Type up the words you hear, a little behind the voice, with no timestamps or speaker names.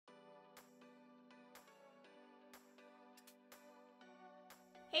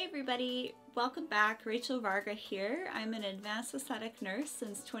Hey everybody, welcome back. Rachel Varga here. I'm an advanced aesthetic nurse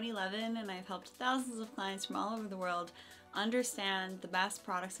since 2011 and I've helped thousands of clients from all over the world understand the best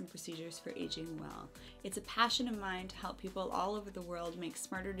products and procedures for aging well. It's a passion of mine to help people all over the world make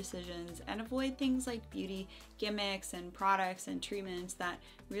smarter decisions and avoid things like beauty gimmicks and products and treatments that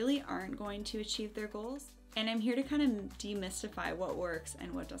really aren't going to achieve their goals. And I'm here to kind of demystify what works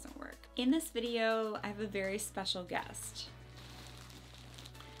and what doesn't work. In this video, I have a very special guest.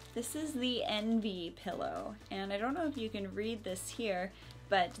 This is the Envy pillow, and I don't know if you can read this here,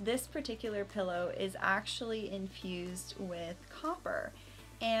 but this particular pillow is actually infused with copper,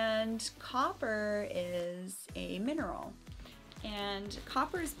 and copper is a mineral, and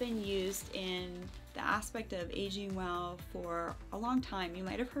copper has been used in the aspect of aging well for a long time. You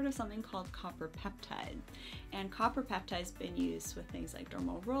might have heard of something called copper peptide, and copper peptide has been used with things like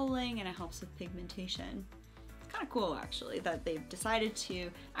dermal rolling, and it helps with pigmentation. Kind of cool actually that they've decided to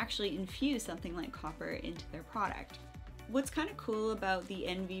actually infuse something like copper into their product. What's kind of cool about the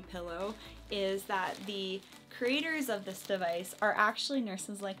Envy pillow is that the creators of this device are actually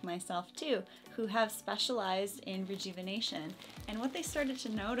nurses like myself too, who have specialized in rejuvenation. And what they started to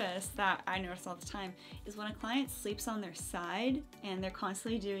notice, that I notice all the time, is when a client sleeps on their side and they're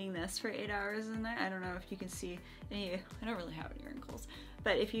constantly doing this for 8 hours a night. I don't know if you can see any, I don't really have any wrinkles,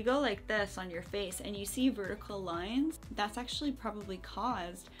 but if you go like this on your face and you see vertical lines, that's actually probably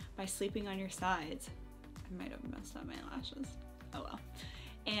caused by sleeping on your sides. I might have messed up my lashes. Oh well.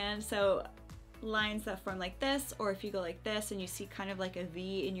 And so lines that form like this, or if you go like this and you see kind of like a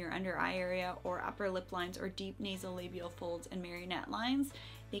V in your under eye area, or upper lip lines, or deep nasolabial folds and marionette lines,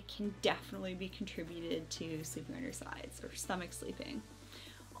 they can definitely be contributed to sleeping on your sides or stomach sleeping.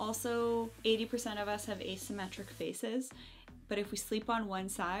 Also, 80% of us have asymmetric faces, but if we sleep on one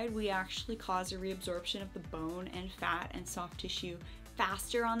side, we actually cause a reabsorption of the bone and fat and soft tissue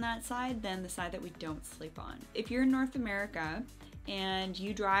faster on that side than the side that we don't sleep on. If you're in North America and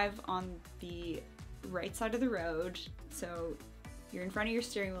you drive on the right side of the road, so you're in front of your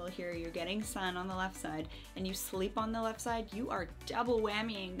steering wheel here, you're getting sun on the left side, and you sleep on the left side, you are double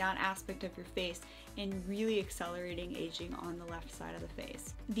whammying that aspect of your face and really accelerating aging on the left side of the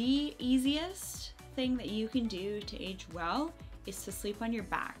face. The easiest thing that you can do to age well is to sleep on your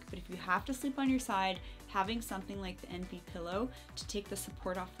back, but if you have to sleep on your side, having something like the Envy pillow to take the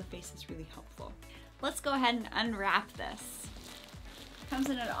support off the face is really helpful. Let's go ahead and unwrap this. It comes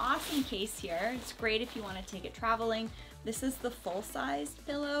in an awesome case here. It's great if you want to take it traveling. This is the full-sized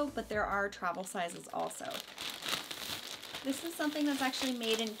pillow, but there are travel sizes also. This is something that's actually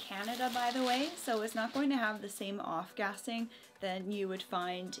made in Canada, by the way, so it's not going to have the same off-gassing that you would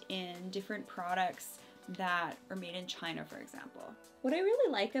find in different products that are made in China, for example. What I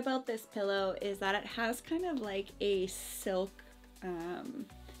really like about this pillow is that it has kind of like a silk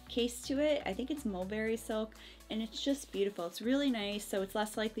case to it. I think it's mulberry silk, and it's just beautiful. It's really nice, so it's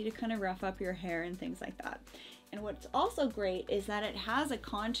less likely to kind of rough up your hair and things like that. And what's also great is that it has a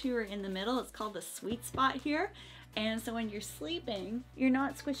contour in the middle. It's called the sweet spot here. And so when you're sleeping, you're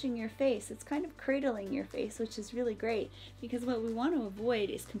not squishing your face. It's kind of cradling your face, which is really great, because what we want to avoid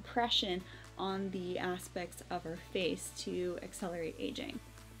is compression on the aspects of our face to accelerate aging.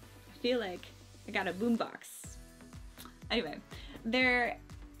 I feel like I got a boombox. Anyway, there are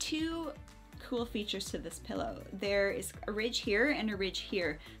two cool features to this pillow. There is a ridge here and a ridge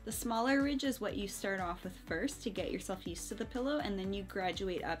here. The smaller ridge is what you start off with first to get yourself used to the pillow, and then you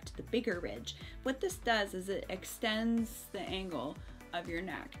graduate up to the bigger ridge. What this does is it extends the angle of your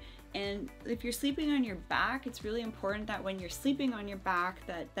neck. And if you're sleeping on your back, it's really important that when you're sleeping on your back,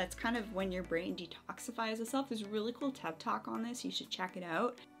 that's kind of when your brain detoxifies itself. There's a really cool TED Talk on this. You should check it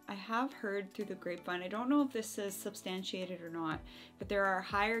out. I have heard through the grapevine, I don't know if this is substantiated or not, but there are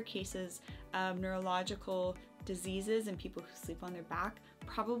higher cases of neurological diseases in people who sleep on their back,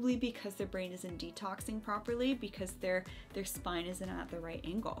 probably because their brain isn't detoxing properly, because their spine isn't at the right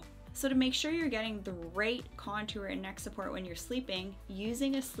angle. So to make sure you're getting the right contour and neck support when you're sleeping,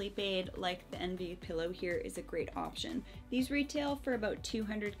 using a sleep aid like the Envy pillow here is a great option. These retail for about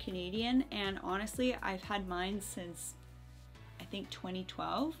 200 Canadian, and honestly, I've had mine since I think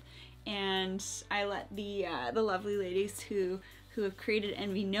 2012, and I let the lovely ladies who have created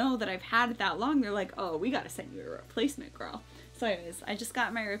Envy know that I've had it that long. They're like, oh, we gotta send you a replacement, girl. So anyways, I just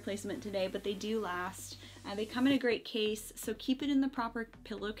got my replacement today, but they do last. They come in a great case, so keep it in the proper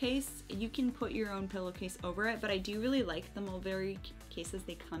pillowcase. You can put your own pillowcase over it, but I do really like the mulberry cases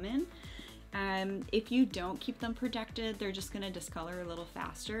they come in. If you don't keep them protected, they're just gonna discolor a little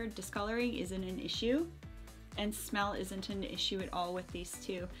faster. Discoloring isn't an issue, and smell isn't an issue at all with these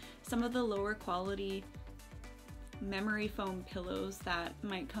two. Some of the lower quality memory foam pillows that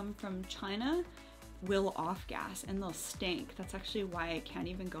might come from China will off gas and they'll stink. That's actually why I can't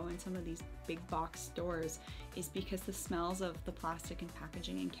even go in some of these big box stores, is because the smells of the plastic and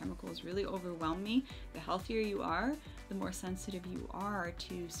packaging and chemicals really overwhelm me. The healthier you are, the more sensitive you are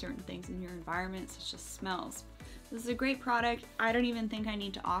to certain things in your environment, such as smells. This is a great product. I don't even think I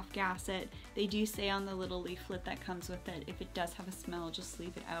need to off gas it. They do say on the little leaflet that comes with it, if it does have a smell, just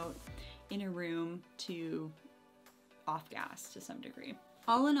leave it out in a room to off gas to some degree.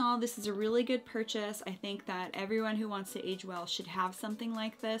 All in all, this is a really good purchase. I think that everyone who wants to age well should have something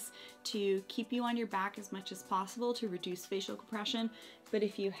like this to keep you on your back as much as possible to reduce facial compression. But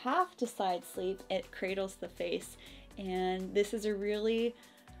if you have to side sleep, it cradles the face. And this is a really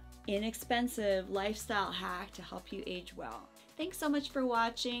inexpensive lifestyle hack to help you age well. Thanks so much for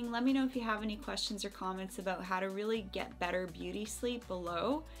watching. Let me know if you have any questions or comments about how to really get better beauty sleep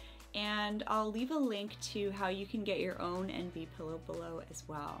below. And I'll leave a link to how you can get your own NV pillow below as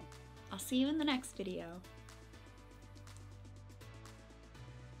well. I'll see you in the next video.